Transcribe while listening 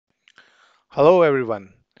Hello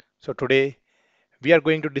everyone. So today we are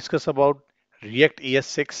going to discuss about React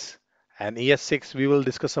ES6 and ES6 we will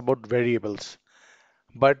discuss about variables.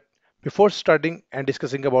 But before starting and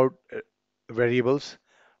discussing about variables,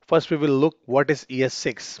 first we will look what is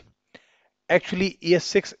ES6. Actually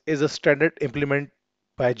ES6 is a standard implement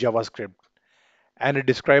by JavaScript and it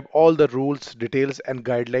describes all the rules, details and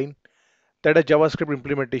guidelines that a JavaScript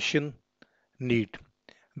implementation need.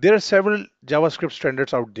 There are several JavaScript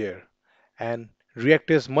standards out there, and React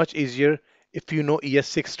is much easier if you know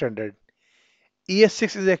ES6 standard.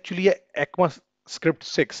 ES6 is actually a ECMAScript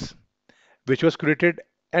 6, which was created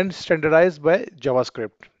and standardized by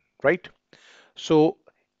JavaScript, right? So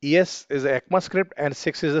ES is a ECMAScript and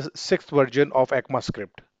 6 is the sixth version of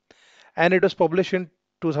ECMAScript, and it was published in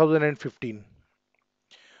 2015.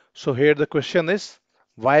 So here the question is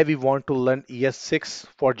why we want to learn ES6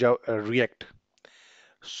 for React.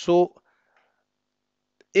 So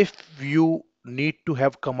if you need to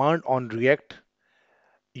have command on React,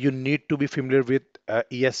 you need to be familiar with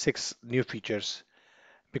ES6 new features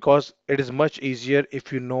because it is much easier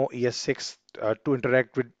if you know ES6 to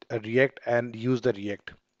interact with React and use the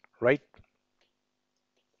React, right?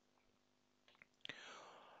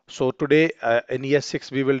 So today in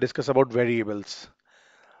ES6 we will discuss about variables.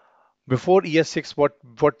 Before ES6,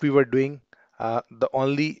 what we were doing, the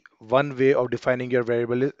only one way of defining your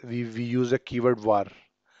variable is we use a keyword var.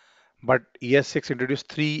 But ES6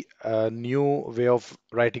 introduced three new way of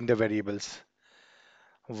writing the variables: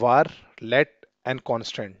 var, let, and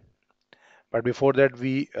constant. But before that,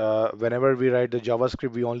 whenever we write the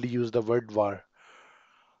JavaScript, we only use the word var.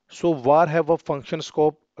 So var have a function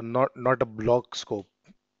scope, not a block scope.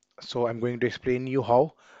 So I'm going to explain you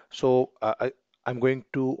how. So I'm going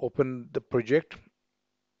to open the project.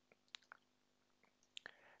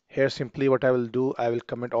 Here simply what I will do, I will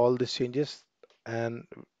comment all these changes and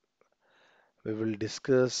we will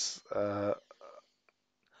discuss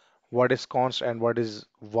what is const and what is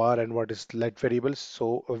var and what is let variables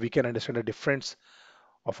so we can understand the difference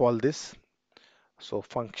of all this. So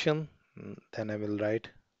function, then I will write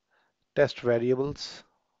test variables,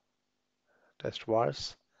 test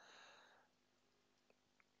vars,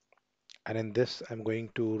 and in this I'm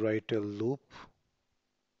going to write a loop,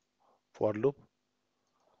 for loop,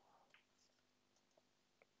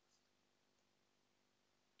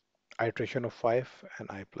 iteration of 5 and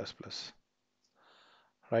I++,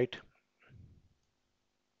 right?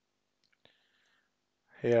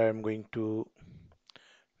 Here I'm going to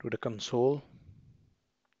do the console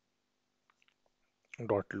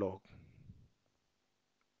dot log.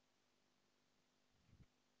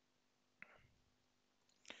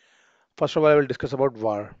 First of all, I will discuss about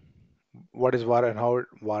var. What is var and how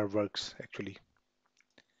var works actually.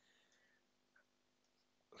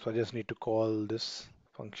 So I just need to call this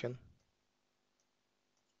function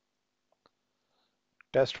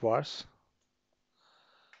test vars.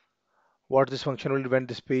 What this function will do when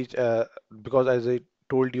this page, because as I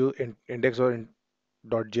told you, index or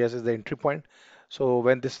 .js is the entry point. So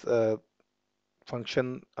when this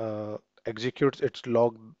function executes its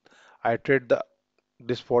log, I iterate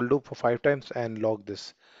this for loop for 5 times and log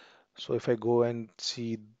this. So if I go and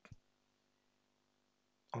see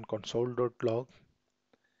on console.log,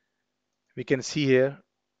 we can see here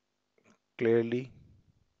clearly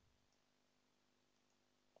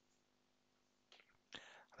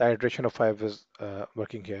the iteration of 5 is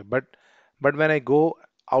working here. But when I go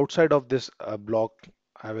outside of this block,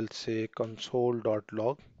 I will say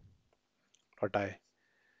console.log.i.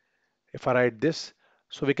 If I write this,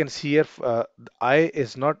 so we can see here the I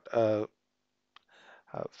is not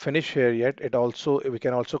finished here yet. It also we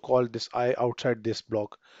can also call this I outside this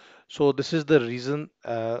block. So this is the reason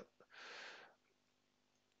the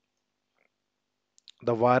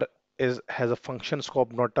var is has a function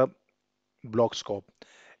scope, not a block scope.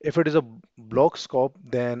 If it is a block scope,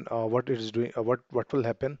 then what it is doing, what will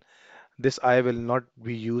happen? This I will not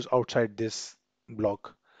be used outside this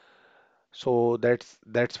block. So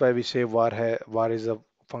that's why we say var is a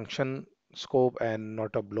function scope and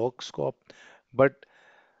not a block scope. But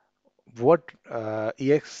what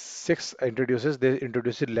EX6 introduces, they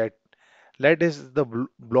introduce let. Let is the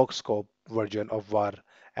block scope version of var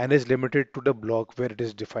and is limited to the block where it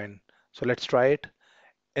is defined. So let's try it.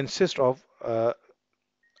 Insist of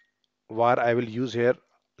var I will use here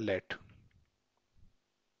let.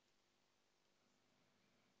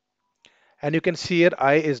 And you can see here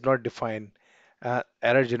I is not defined.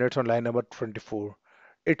 Error generates on line number 24.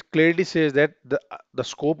 It clearly says that the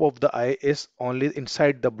scope of the I is only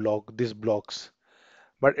inside the block, these blocks,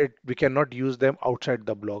 but we cannot use them outside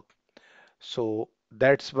the block. So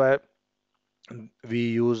that's why we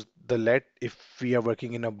use the let, if we are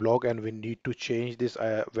working in a block and we need to change this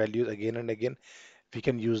values again and again, we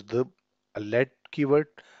can use the let keyword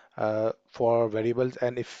for variables.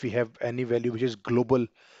 And if we have any value which is global,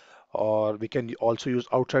 or we can also use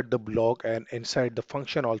outside the block and inside the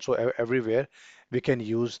function also, everywhere we can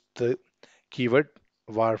use the keyword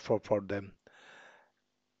var for them.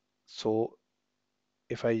 So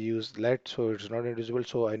if I use let, so it's not invisible,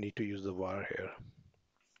 so I need to use the var here.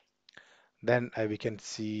 Then we can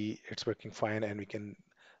see it's working fine, and we can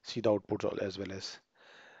see the outputs all as well as.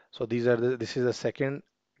 So this is the second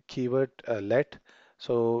keyword, let.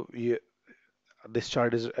 So this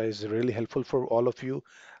chart is really helpful for all of you.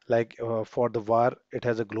 Like for the var, it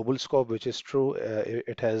has a global scope, which is true.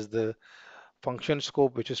 It has the function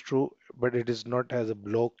scope, which is true, but it is not has a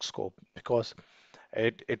block scope, because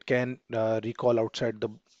it can recall outside the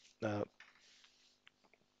uh,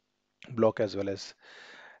 block as well as,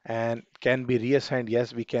 and can be reassigned.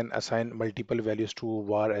 Yes, we can assign multiple values to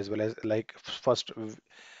var as well as, like first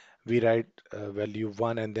we write value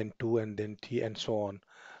 1 and then 2 and then 3 and so on.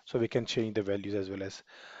 So we can change the values as well as.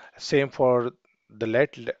 Same for the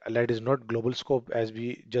let. Let is not global scope, as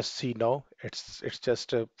we just see now. It's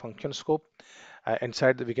just a function scope.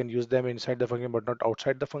 We can use them inside the function, but not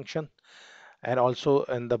outside the function. And also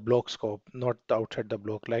in the block scope, not the outside the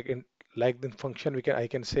block. Like the function, we can I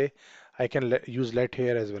can say I can use let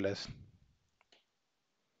here as well as,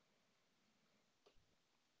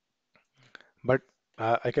 but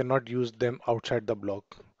I cannot use them outside the block.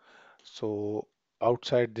 So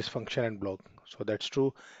outside this function and block. So that's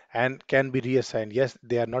true, and can be reassigned. Yes,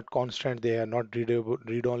 they are not constant, they are not readable,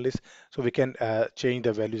 read-onlys, so we can change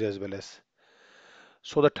the values as well as.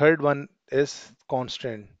 So the third one is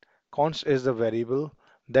constant. Const is the variable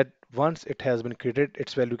that once it has been created,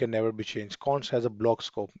 its value can never be changed. Const has a block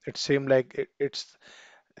scope. It's same like it's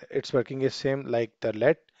working is same like the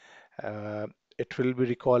let. Uh, it will be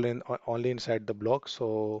recalled in only inside the block.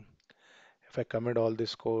 So if I commit all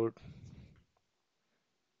this code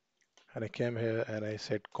and I came here and I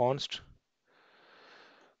said const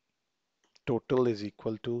total is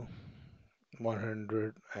equal to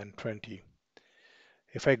 120.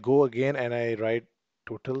 If I go again and I write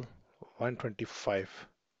total 125.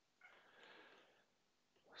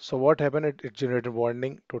 So what happened? It generated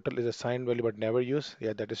warning. Total is assigned value but never used.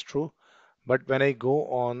 Yeah, that is true. But when I go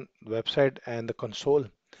on the website and the console,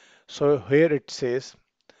 so here it says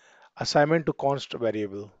assignment to const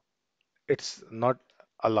variable. It's not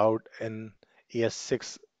allowed in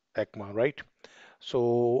ES6 ECMA, right?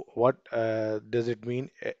 So what does it mean?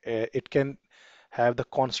 It can have the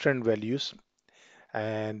constant values,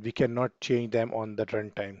 and we cannot change them on the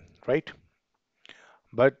runtime, right?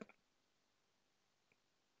 But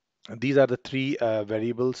these are the three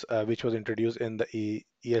variables which was introduced in the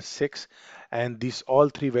ES6, and these all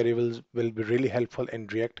three variables will be really helpful in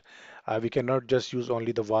React. We cannot just use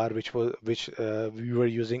only the var which we were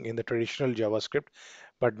using in the traditional JavaScript,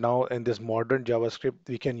 but now in this modern JavaScript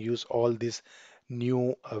we can use all these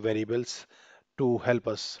new variables to help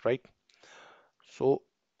us, right? So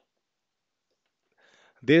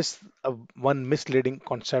there's one misleading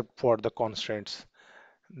concept for the constraints.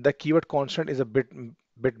 The keyword constant is a bit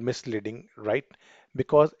misleading, right?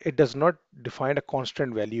 Because it does not define a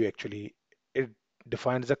constant value actually. It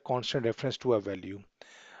defines a constant reference to a value.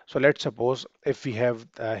 So let's suppose if we have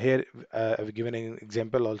here I've given an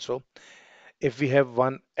example also. If we have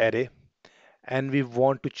one array and we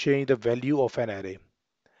want to change the value of an array,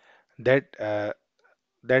 that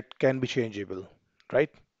that can be changeable, right?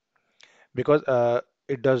 Because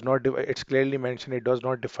it does not it's clearly mentioned it does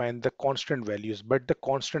not define the constant values but the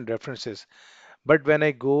constant references. But when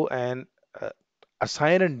I go and uh,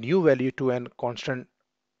 assign a new value to an constant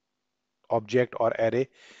object or array,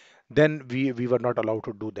 then we were not allowed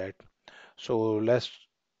to do that. So let's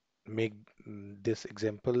make this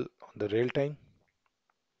example on the real time.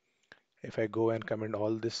 If I go and comment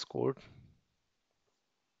all this code,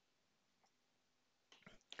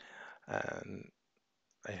 and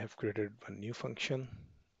I have created a new function,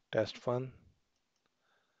 test fun.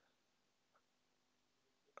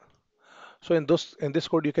 So in this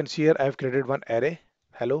code, you can see here I have created one array,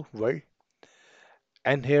 hello world,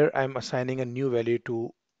 and here I'm assigning a new value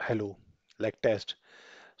to hello, like test.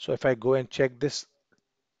 So if I go and check this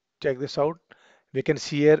out, we can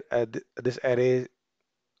see here this array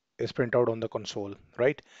is printed out on the console,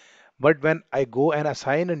 right? But when I go and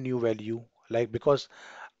assign a new value, like because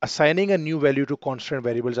assigning a new value to constant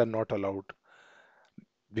variables are not allowed,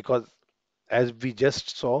 because as we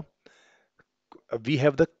just saw, we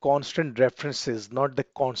have the constant references, not the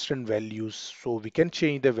constant values. So we can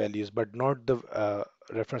change the values, but not the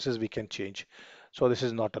references we can change. So this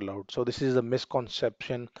is not allowed. So this is a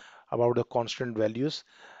misconception about the constant values,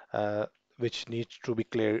 uh, which needs to be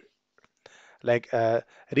clear. Like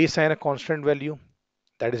reassign a constant value,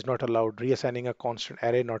 that is not allowed. Reassigning a constant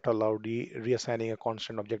array, not allowed. Reassigning a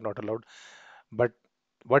constant object, not allowed. But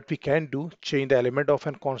what we can do, change the element of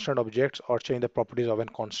a constant object or change the properties of a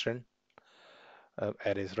constant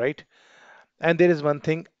arrays, right? And there is one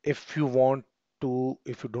thing, if you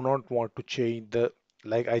do not want to change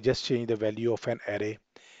like I just changed the value of an array.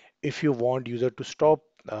 If you want user to stop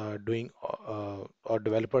doing or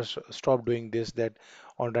developers stop doing this, that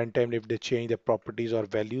on runtime if they change the properties or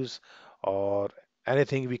values or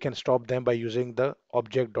anything, we can stop them by using the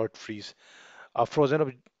object.freeze. A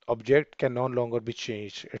frozen object can no longer be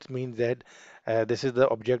changed. It means that this is the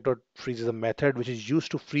object.freeze is a method which is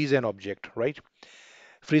used to freeze an object, right?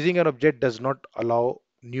 Freezing an object does not allow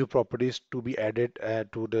new properties to be added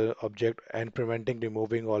to the object and preventing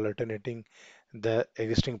removing or alternating the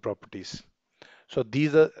existing properties. So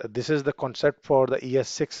this is the concept for the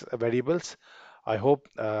ES6 variables. I hope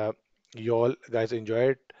you all guys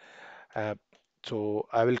enjoy it. Uh, so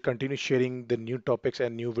I will continue sharing the new topics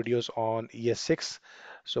and new videos on ES6.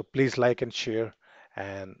 So please like and share.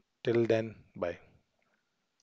 And till then, bye.